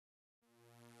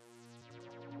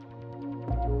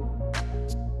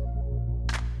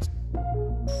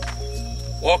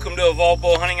Welcome to Evolved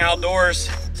Bow Hunting Outdoors.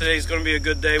 Today's going to be a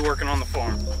good day working on the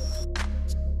farm.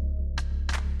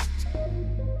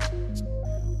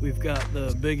 We've got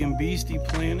the Big Beasty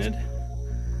planted.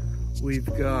 We've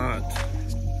got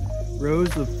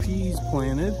rows of peas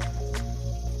planted,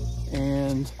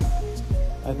 and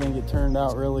I think it turned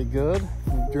out really good.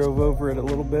 We drove over it a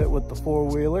little bit with the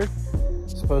four-wheeler.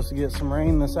 Supposed to get some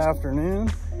rain this afternoon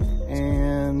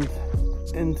and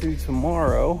into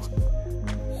tomorrow.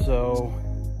 So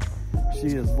she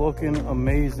is looking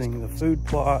amazing. The food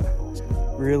plot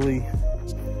really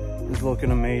is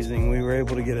looking amazing. We were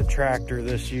able to get a tractor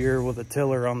this year with a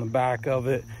tiller on the back of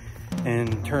it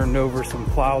and turned over some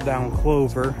plow down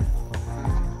clover.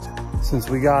 Since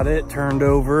we got it turned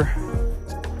over,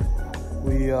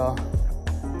 we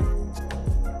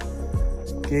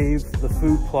gave the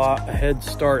food plot a head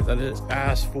start that it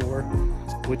asked for,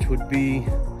 which would be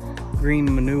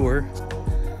green manure,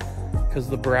 because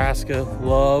the brassica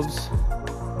loves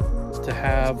to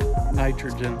have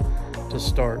nitrogen to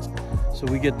start. So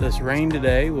we get this rain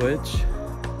today, which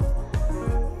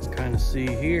you kind of see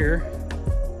here,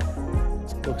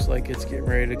 looks like it's getting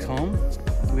ready to come.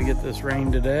 We get this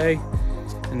rain today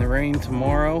and the rain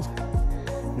tomorrow,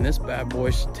 and this bad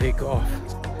boy should take off.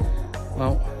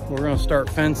 Well, we're gonna start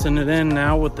fencing it in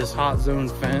now with this HotZone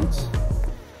fence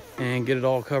and get it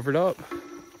all covered up.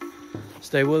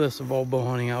 Stay with us, Evolved Bow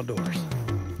Hunting Outdoors.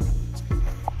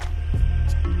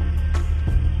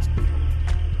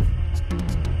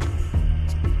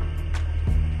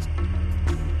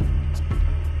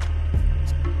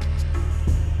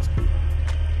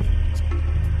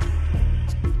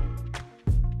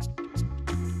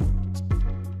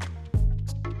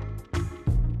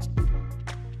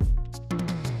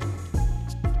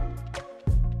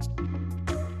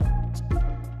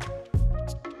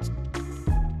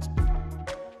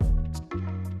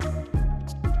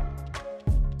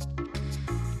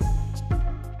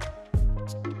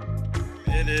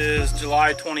 It is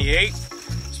July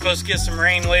 28th. Supposed to get some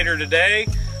rain later today.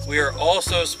 We are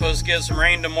also supposed to get some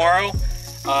rain tomorrow.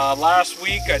 Last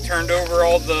week I turned over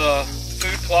all the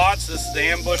food plots. This is the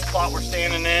ambush plot we're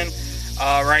standing in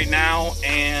right now,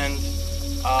 and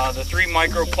the 3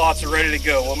 micro plots are ready to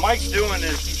go. What Mike's doing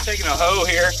is he's taking a hoe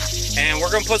here and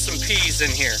we're gonna put some peas in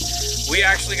here. We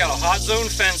actually got a HotZone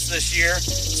fence this year,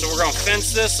 so we're gonna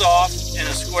fence this off in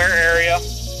a square area.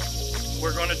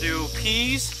 We're gonna do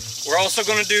peas. We're also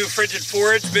going to do Frigid,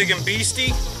 Forage, Big Beasty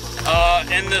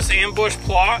in this ambush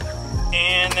plot.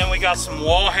 And then we got some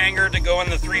wall hanger to go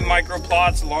in the 3 micro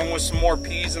plots along with some more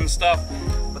peas and stuff.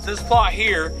 But this plot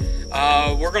here,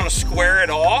 we're going to square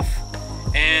it off.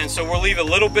 And so we'll leave a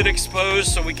little bit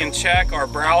exposed so we can check our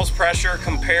browse pressure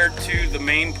compared to the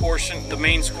main portion, the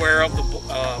main square of the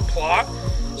plot.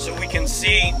 So we can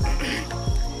see,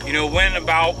 you know, when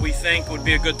about we think would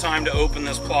be a good time to open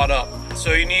this plot up.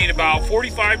 So you need about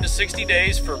 45 to 60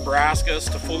 days for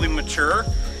brassicas to fully mature.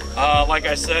 Like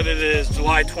I said, it is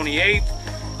July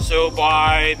 28th. So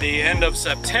by the end of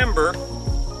September,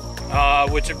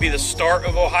 which would be the start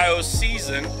of Ohio's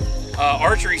season,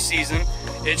 archery season,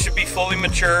 it should be fully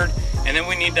matured. And then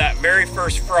we need that very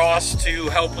first frost to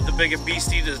help with the Big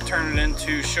Beasty to turn it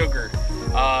into sugar,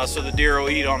 so the deer will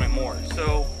eat on it more.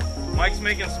 So Mike's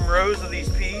making some rows of these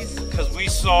peas because we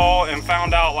saw and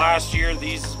found out last year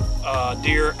these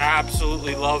deer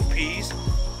absolutely love peas,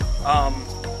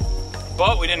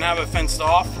 but we didn't have it fenced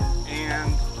off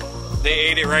and they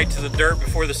ate it right to the dirt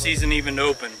before the season even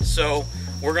opened. So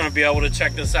we're going to be able to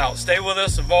check this out. Stay with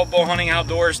us, Evolved Bow Hunting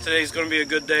Outdoors. Today's going to be a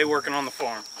good day working on the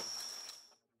farm.